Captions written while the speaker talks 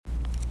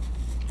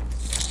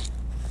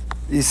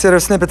The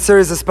Siddur Snippet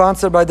series is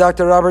sponsored by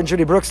Dr. Robert and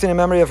Judy Brookstein in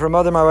memory of her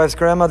mother, my wife's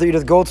grandmother,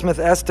 Edith Goldsmith,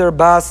 Esther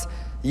Bas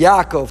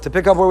Yaakov. To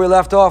pick up where we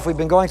left off, we've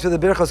been going through the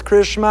Birchos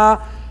Kriya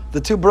Shema,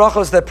 the two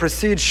brachos that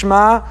precede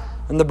Shema,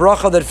 and the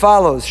bracha that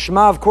follows.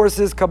 Shema, of course,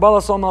 is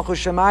Kabbalas Ol Malchus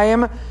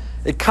Shemayim.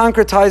 It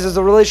concretizes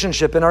a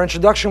relationship. In our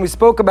introduction, we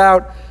spoke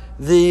about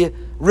the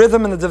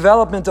rhythm and the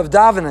development of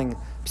davening.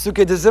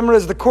 Psukei de Zimra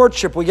is the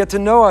courtship. We get to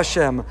know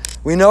Hashem.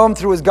 We know Him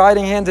through His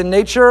guiding hand in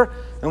nature,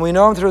 and we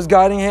know Him through His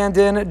guiding hand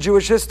in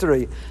Jewish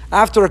history.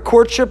 After a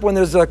courtship, when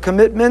there's a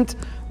commitment,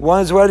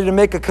 one is ready to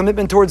make a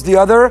commitment towards the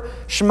other.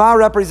 Shema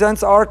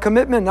represents our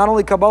commitment, not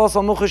only Kabbalas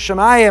Ol Malchus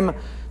Shemayim,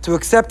 to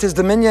accept His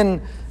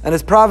dominion and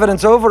His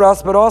providence over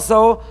us, but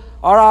also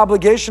our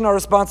obligation, our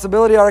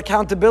responsibility, our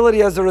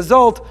accountability as a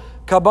result.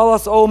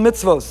 Kabbalas Ol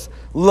Mitzvos.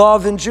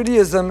 Love in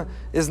Judaism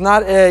is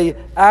not an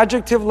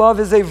adjective,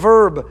 love is a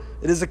verb.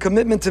 It is a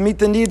commitment to meet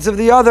the needs of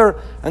the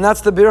other, and that's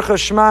the Birchas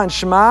Shema. And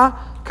Shema,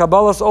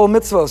 Kabbalas Ol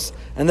Mitzvos.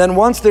 And then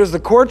once there's the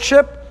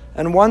courtship,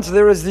 and once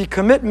there is the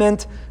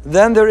commitment,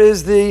 then there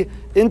is the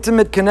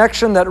intimate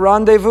connection, that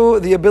rendezvous,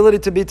 the ability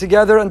to be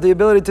together and the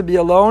ability to be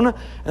alone.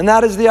 And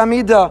that is the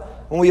Amidah,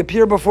 when we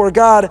appear before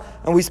God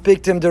and we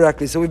speak to Him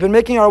directly. So we've been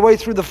making our way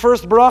through the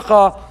first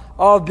bracha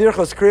of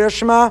Birchos Kriya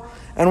Shema,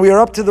 and we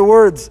are up to the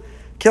words,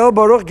 Kel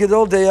Baruch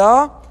Gidol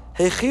Deah,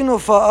 Hechinu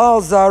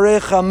Fa'al Zarei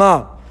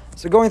Chama.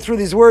 So going through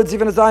these words,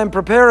 even as I am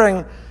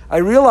preparing, I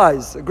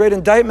realize a great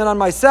indictment on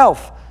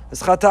myself.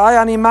 As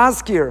Chata'ai Ani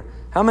Mazkir,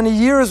 how many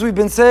years we've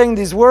been saying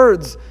these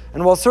words,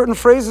 and while certain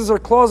phrases or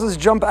clauses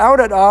jump out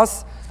at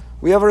us,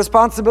 we have a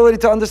responsibility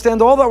to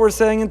understand all that we're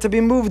saying and to be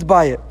moved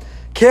by it.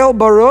 Kel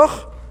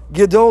Baruch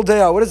Gidol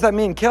Deah. What does that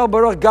mean? Kel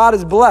Baruch, God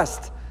is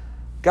blessed.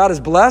 God is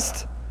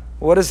blessed.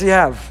 What does He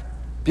have?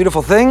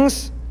 Beautiful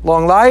things,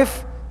 long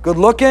life, good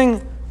looking.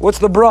 What's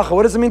the bracha?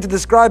 What does it mean to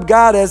describe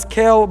God as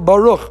Kel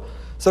Baruch?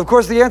 So of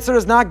course the answer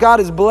is not God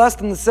is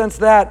blessed in the sense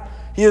that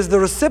He is the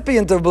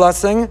recipient of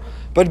blessing,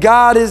 but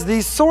God is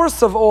the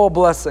source of all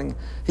blessing.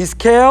 He's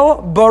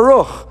Kel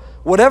Baruch.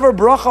 Whatever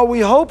bracha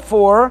we hope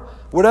for,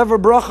 whatever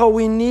bracha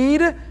we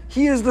need,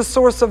 He is the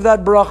source of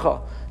that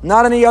bracha.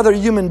 Not any other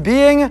human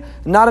being,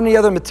 not any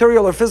other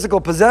material or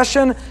physical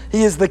possession.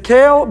 He is the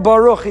Kel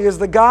Baruch. He is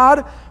the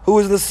God who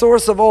is the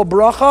source of all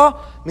bracha.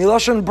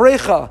 Milashon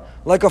brecha,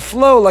 like a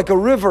flow, like a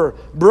river.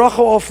 Bracha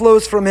all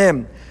flows from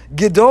Him.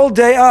 Gidol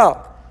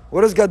Deah.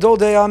 What does Gadol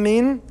Deah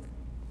mean?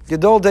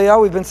 Gadol Deah,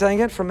 we've been saying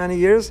it for many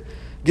years.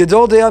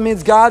 Gadol Deah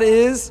means God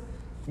is.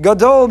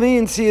 Gadol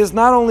means He is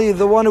not only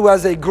the one who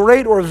has a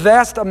great or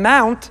vast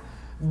amount,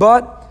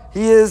 but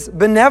He is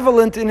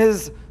benevolent in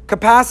His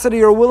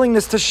capacity or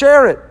willingness to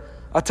share it.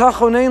 Atah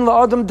chonein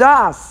la'adam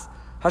das.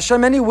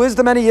 Hashem, any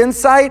wisdom, any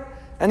insight,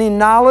 any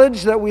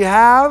knowledge that we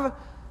have,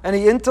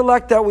 any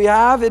intellect that we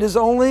have, it is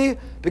only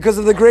because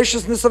of the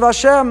graciousness of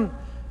Hashem.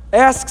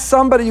 Ask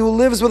somebody who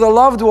lives with a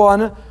loved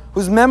one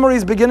whose memory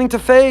is beginning to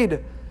fade.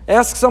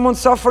 Ask someone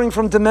suffering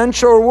from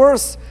dementia or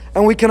worse,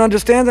 and we can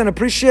understand and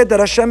appreciate that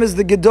Hashem is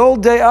the Gedol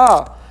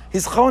De'ah.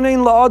 He's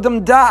chonein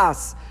la'adam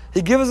das.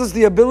 He gives us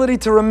the ability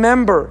to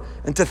remember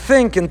and to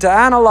think and to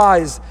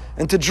analyze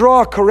and to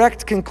draw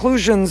correct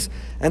conclusions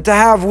and to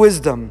have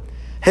wisdom.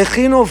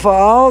 Hechinu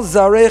fa'al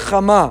zarei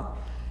chama.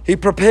 He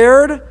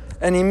prepared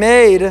and He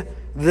made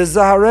the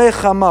zarei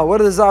chama. What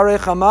are the zarei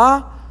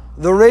chama?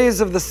 The rays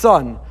of the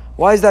sun.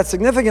 Why is that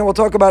significant? We'll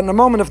talk about it in a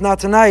moment. If not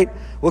tonight,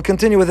 we'll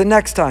continue with it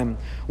next time.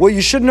 Well,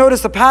 you should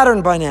notice a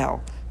pattern by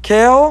now.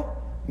 Kel,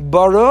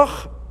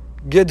 Baruch,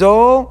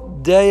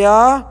 Gedol,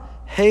 Deah,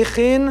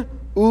 Hechin,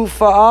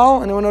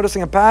 Ufa'al. Anyone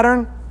noticing a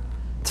pattern?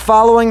 It's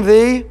following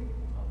the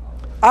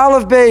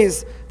Aleph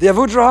Beis. The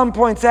Avudraham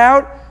points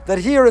out that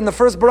here in the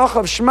first bracha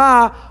of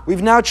Shema,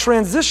 we've now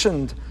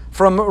transitioned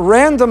from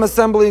random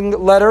assembling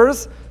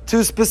letters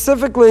to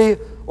specifically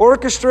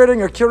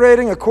orchestrating or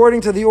curating according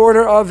to the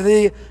order of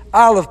the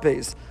Aleph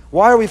Beis.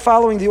 Why are we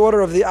following the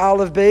order of the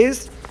Aleph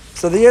Beis?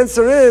 So the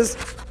answer is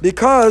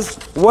because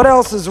what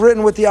else is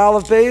written with the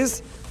Aleph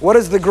Beis? What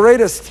is the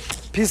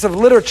greatest piece of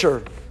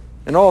literature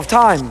in all of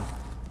time?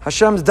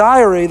 Hashem's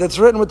diary that's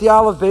written with the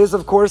Aleph Beis,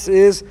 of course,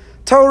 is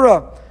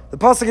Torah. The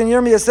pasuk in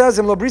Yirmiyah says,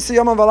 "Im lo brisi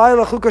yomam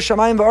v'layla chuka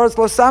shamayim v'aretz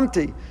lo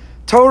samti."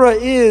 Torah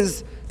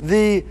is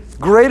the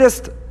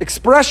greatest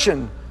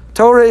expression.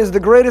 Torah is the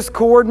greatest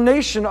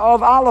coordination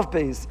of Aleph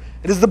Beis.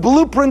 It is the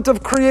blueprint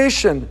of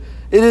creation.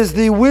 It is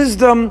the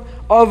wisdom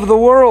of the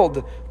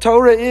world.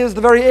 Torah is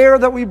the very air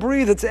that we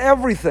breathe. It's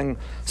everything.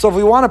 So if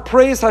we want to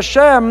praise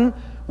Hashem,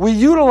 we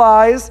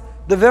utilize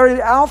the very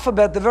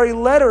alphabet, the very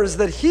letters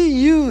that He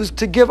used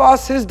to give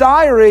us His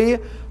diary.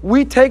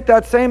 We take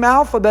that same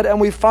alphabet and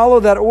we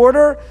follow that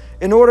order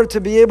in order to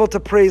be able to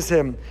praise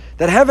Him.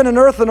 That heaven and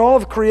earth and all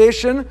of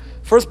creation,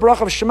 first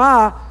bracha of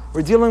Shema,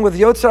 we're dealing with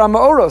Yotzer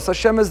HaMa'oros.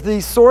 Hashem is the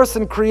source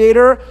and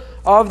creator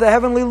of the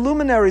heavenly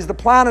luminaries, the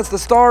planets, the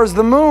stars,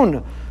 the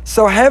moon.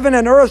 So heaven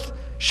and earth,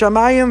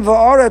 Shamayim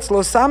va'aretz lo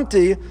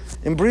samti,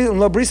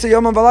 lo brisa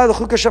yomam v'layla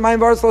chuka shamayim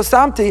va'aretz lo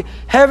samti,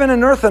 heaven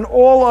and earth and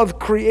all of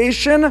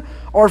creation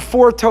are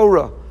for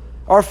Torah.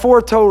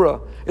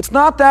 It's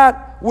not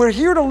that we're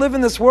here to live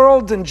in this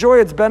world, to enjoy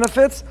its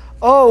benefits.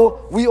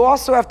 Oh, we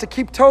also have to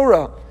keep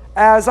Torah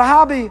as a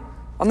hobby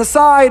on the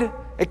side.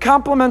 It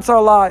complements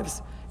our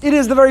lives. It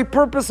is the very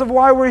purpose of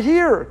why we're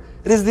here.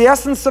 It is the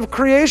essence of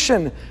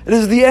creation. It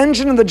is the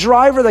engine and the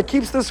driver that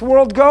keeps this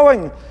world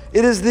going.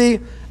 It is the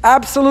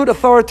absolute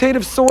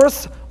authoritative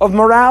source of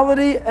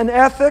morality and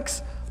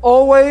ethics,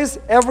 always,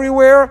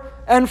 everywhere,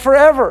 and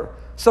forever.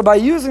 So by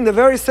using the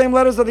very same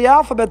letters of the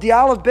alphabet, the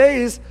Aleph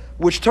Beis,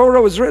 which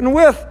Torah was written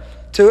with,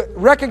 to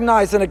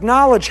recognize and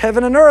acknowledge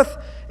heaven and earth,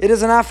 it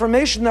is an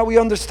affirmation that we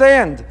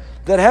understand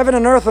that heaven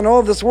and earth and all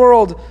of this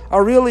world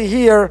are really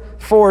here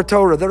for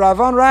Torah. The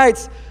Ravan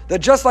writes that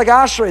just like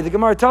Ashrei, the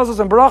Gemara tells us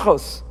in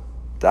Brachos,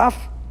 Daf,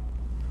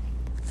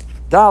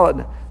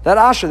 Daled, that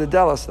Ashrei, the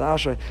Delos, the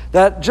Ashrei,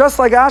 that just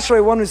like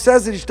Ashrei, one who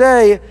says it each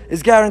day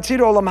is guaranteed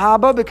Olam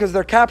Haba because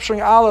they're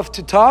capturing Aleph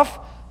to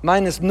Taf,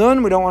 minus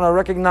Nun. We don't want to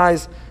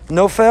recognize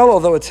Nofel,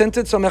 although it's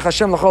hinted, so Mech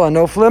Hashem L'chol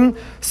HaNoflim.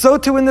 So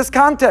too in this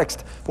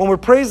context, when we're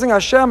praising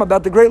Hashem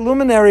about the great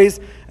luminaries,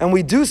 and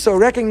we do so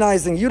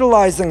recognizing,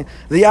 utilizing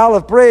the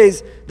Aleph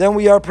Beis, then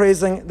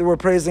we're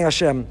praising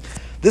Hashem.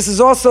 This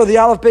is also, the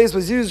Aleph Beis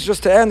was used,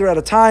 just to end, we're out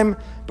of time,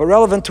 but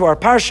relevant to our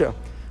Parsha.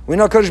 We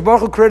know Kadosh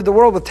Baruch Hu created the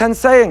world with 10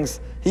 sayings.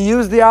 He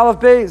used the Aleph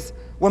Beis.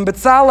 When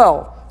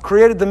Betzalel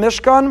created the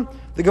Mishkan,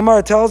 the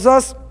Gemara tells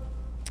us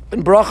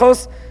in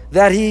Brachos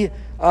that he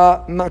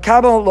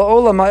Makabel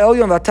la'olam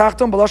ha'elyon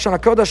v'atachton b'lashon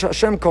hakodesh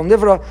Hashem kol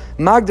nivra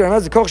magder and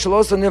ezekok shel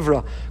osa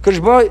nivra.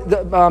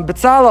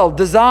 Betzalel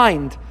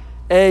designed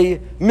a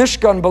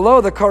Mishkan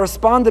below that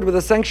corresponded with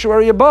a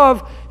sanctuary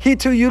above. He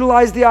too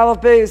utilized the Aleph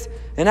Beis.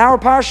 In our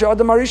Parsha,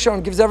 Adam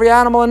HaRishon gives every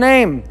animal a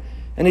name,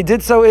 and he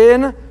did so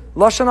in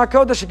Lashon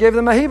HaKodesh. He gave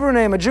them a Hebrew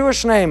name, a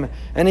Jewish name,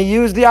 and he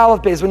used the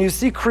Aleph Beis. When you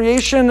see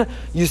creation,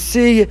 you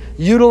see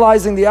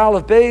utilizing the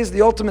Aleph Beis,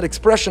 the ultimate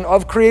expression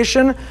of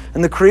creation,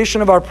 and the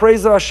creation of our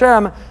praise of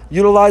Hashem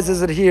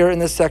utilizes it here in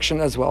this section as well.